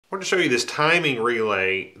I want to show you this timing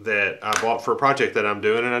relay that I bought for a project that I'm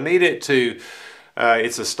doing, and I need it to,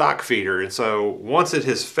 it's a stock feeder, and so once it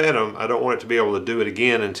has fed them, I don't want it to be able to do it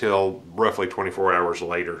again until roughly 24 hours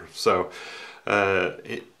later. So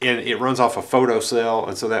and it runs off a photocell,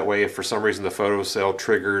 and so that way if for some reason the photocell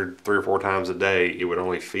triggered 3 or 4 times a day, it would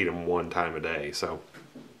only feed them 1 time a day. So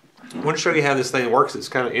I want to show you how this thing works. It's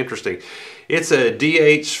kind of interesting. It's a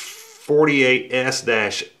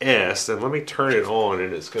DH48S-S, and let me turn it on,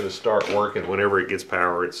 and it's going to start working. Whenever it gets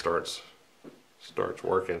power, it starts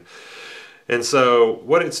working. And so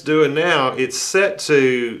what it's doing now, it's set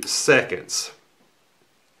to seconds.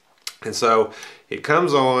 And so it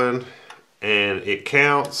comes on and it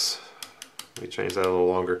counts. Let me change that a little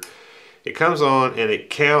longer. It comes on and it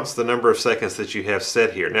counts the number of seconds that you have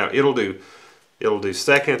set here. Now it'll do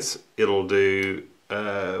seconds, it'll do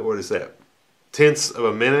what is that? Tenths of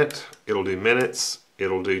a minute, it'll do minutes,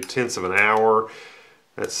 it'll do tenths of an hour.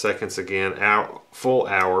 That's seconds again, full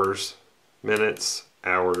hours, minutes,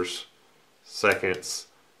 hours, seconds,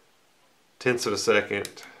 tenths of a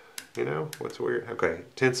second. You know what's weird? Okay,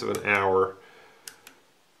 tenths of an hour,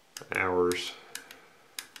 hours.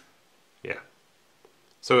 Yeah.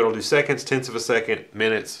 So it'll do seconds, tenths of a second,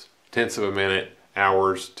 minutes, tenths of a minute,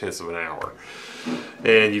 hours, tenths of an hour.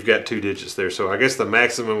 And you've got 2 digits there. So I guess the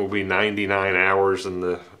maximum will be 99 hours and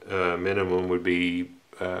the minimum would be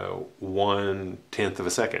 1/10 of a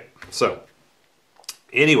second. So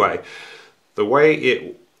anyway, the way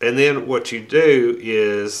it, and then what you do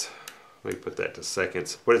is, let me put that to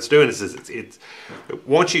seconds. What it's doing is it's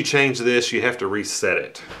once you change this, you have to reset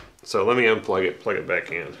it. So let me unplug it, plug it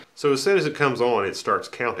back in. So as soon as it comes on, it starts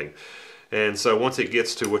counting. And so once it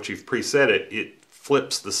gets to what you've preset it, it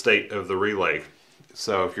flips the state of the relay.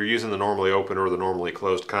 So if you're using the normally open or the normally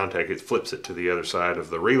closed contact, it flips it to the other side of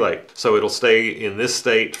the relay. So it'll stay in this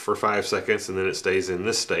state for 5 seconds, and then it stays in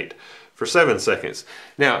this state for 7 seconds.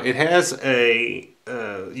 Now it has a,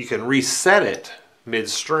 you can reset it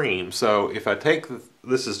midstream. So if I take,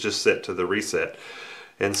 this is just set to the reset.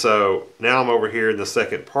 And so now I'm over here in the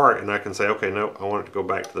second part, and I can say, okay, no, I want it to go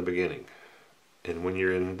back to the beginning. And when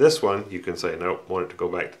you're in this one, you can say, nope, I want it to go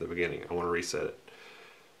back to the beginning. I want to reset it.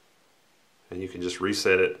 And you can just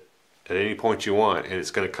reset it at any point you want, and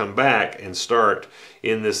it's going to come back and start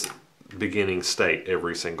in this beginning state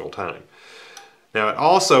every single time. Now it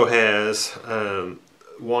also has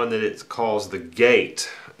one that it calls the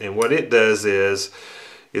gate, and what it does is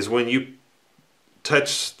when you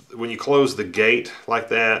close the gate like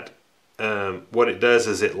that, what it does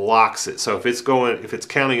is it locks it. So if it's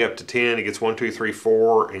counting up to 10, it gets 1, 2, 3,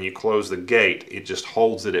 4, and you close the gate, it just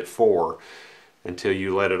holds it at 4 until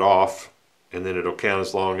you let it off, and then it'll count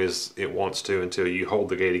as long as it wants to until you hold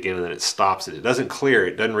the gate again, and then it stops it. It doesn't clear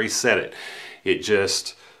it, doesn't reset it. It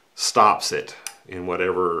just stops it in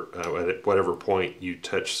whatever at whatever point you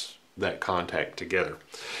touch that contact together.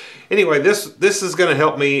 Anyway, this is going to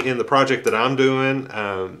help me in the project that I'm doing.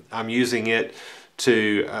 I'm using it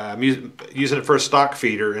to using it for a stock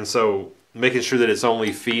feeder, and so making sure that it's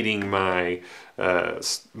only feeding my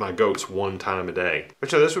my goats 1 time a day.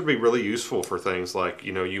 Which this would be really useful for things like,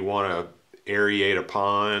 you know, you want to aerate a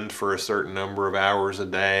pond for a certain number of hours a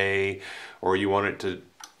day, or you want to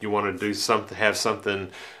do something, have something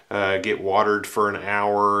get watered for an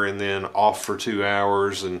hour and then off for 2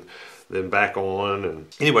 hours and then back on. And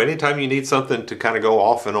anyway, anytime you need something to kind of go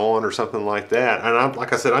off and on or something like that, and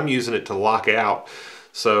like I said, I'm using it to lock out.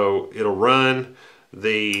 So it'll run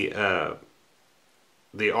the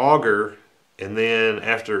auger, and then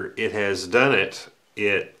after it has done it,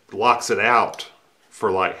 it locks it out for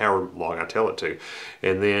like however long I tell it to,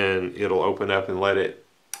 and then it'll open up and let it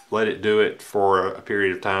do it for a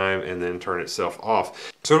period of time and then turn itself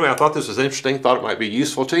off. So anyway, I thought this was interesting, thought it might be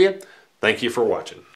useful to you. Thank you for watching.